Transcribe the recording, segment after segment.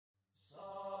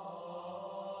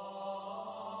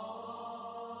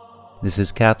This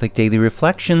is Catholic Daily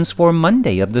Reflections for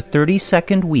Monday of the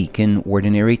 32nd week in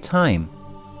Ordinary Time.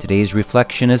 Today's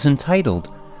reflection is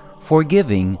entitled,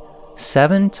 Forgiving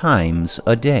 7 Times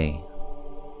a Day.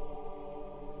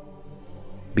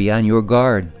 Be on your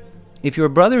guard. If your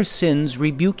brother sins,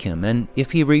 rebuke him, and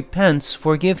if he repents,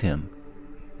 forgive him.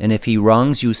 And if he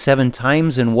wrongs you 7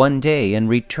 times in one day and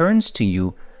returns to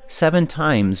you 7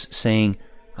 times, saying,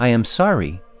 I am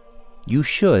sorry, you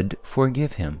should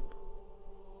forgive him.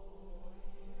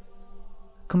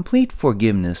 Complete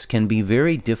forgiveness can be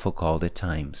very difficult at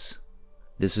times.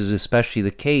 This is especially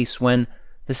the case when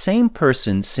the same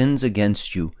person sins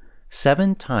against you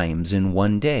 7 times in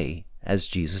one day, as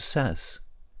Jesus says.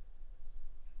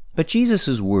 But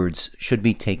Jesus' words should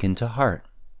be taken to heart.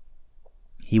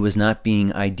 He was not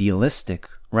being idealistic,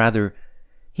 rather,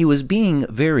 he was being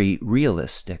very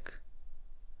realistic.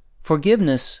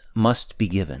 Forgiveness must be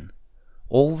given,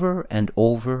 over and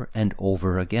over and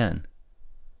over again.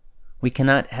 We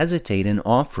cannot hesitate in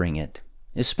offering it,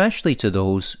 especially to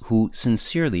those who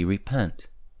sincerely repent.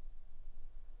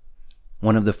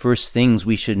 One of the first things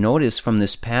we should notice from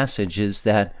this passage is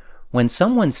that when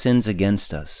someone sins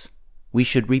against us, we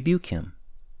should rebuke him.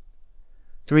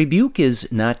 The rebuke is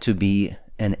not to be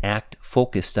an act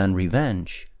focused on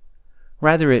revenge.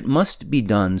 Rather, it must be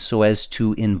done so as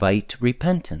to invite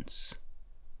repentance.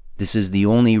 This is the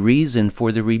only reason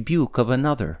for the rebuke of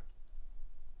another.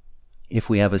 If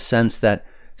we have a sense that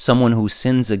someone who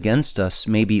sins against us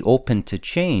may be open to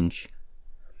change,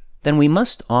 then we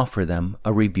must offer them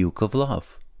a rebuke of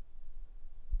love.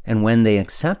 And when they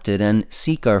accept it and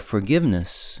seek our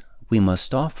forgiveness, we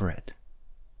must offer it.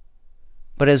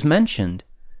 But as mentioned,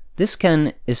 this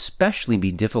can especially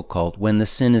be difficult when the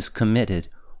sin is committed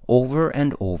over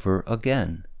and over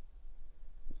again.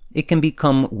 It can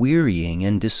become wearying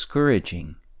and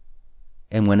discouraging.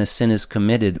 And when a sin is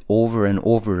committed over and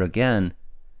over again,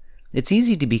 it's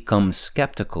easy to become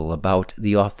skeptical about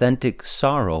the authentic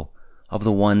sorrow of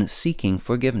the one seeking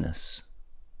forgiveness.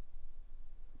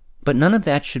 But none of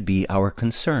that should be our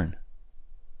concern.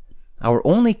 Our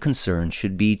only concern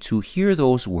should be to hear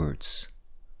those words,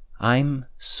 I'm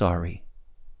sorry.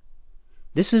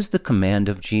 This is the command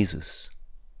of Jesus.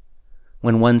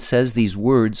 When one says these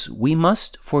words, we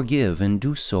must forgive and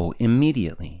do so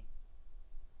immediately.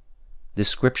 This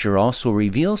scripture also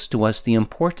reveals to us the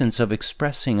importance of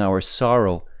expressing our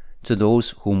sorrow to those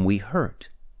whom we hurt.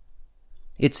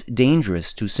 It's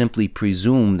dangerous to simply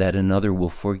presume that another will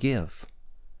forgive.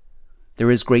 There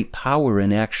is great power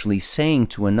in actually saying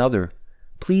to another,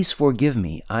 please forgive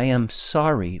me, I am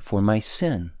sorry for my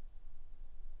sin.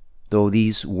 Though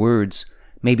these words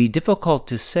may be difficult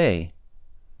to say,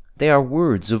 they are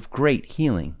words of great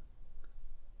healing.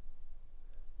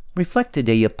 Reflect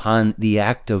today upon the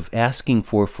act of asking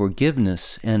for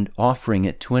forgiveness and offering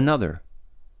it to another.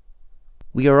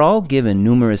 We are all given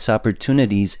numerous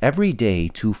opportunities every day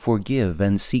to forgive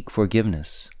and seek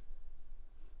forgiveness.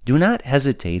 Do not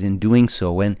hesitate in doing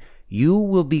so, and you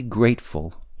will be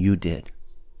grateful you did.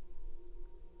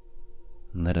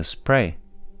 Let us pray.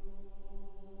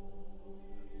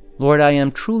 Lord, I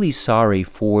am truly sorry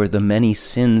for the many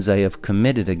sins I have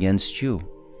committed against you.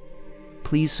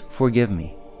 Please forgive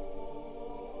me.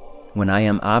 When I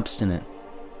am obstinate,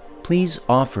 please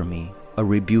offer me a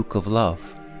rebuke of love.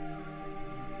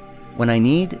 When I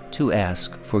need to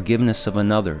ask forgiveness of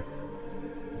another,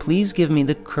 please give me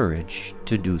the courage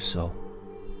to do so.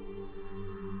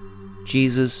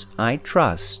 Jesus, I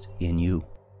trust in you.